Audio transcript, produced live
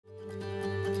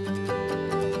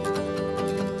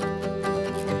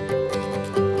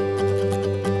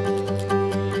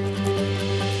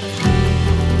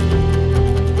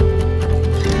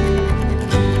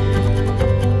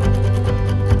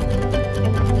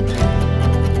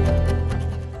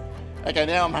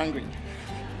now I'm hungry.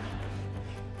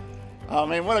 Oh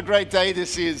man, what a great day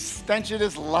this is. Don't you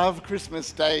just love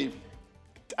Christmas Day?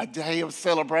 A day of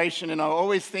celebration. And I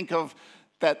always think of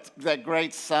that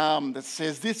great psalm that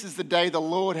says, "This is the day the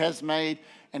Lord has made,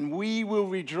 and we will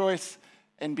rejoice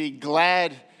and be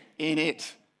glad in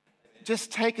it."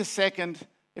 Just take a second.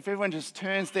 If everyone just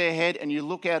turns their head and you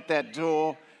look out that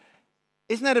door,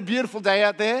 isn't that a beautiful day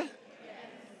out there?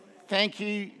 Thank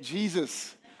you,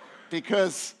 Jesus.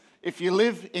 Because if you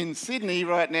live in Sydney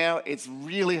right now, it's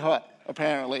really hot,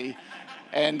 apparently.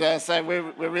 And so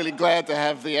we're really glad to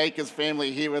have the Akers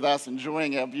family here with us,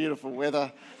 enjoying our beautiful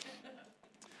weather.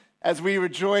 As we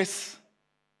rejoice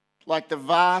like the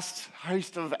vast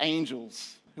host of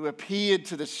angels who appeared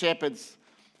to the shepherds,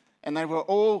 and they were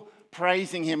all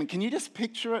praising him. And can you just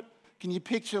picture it? Can you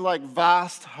picture like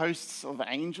vast hosts of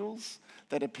angels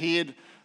that appeared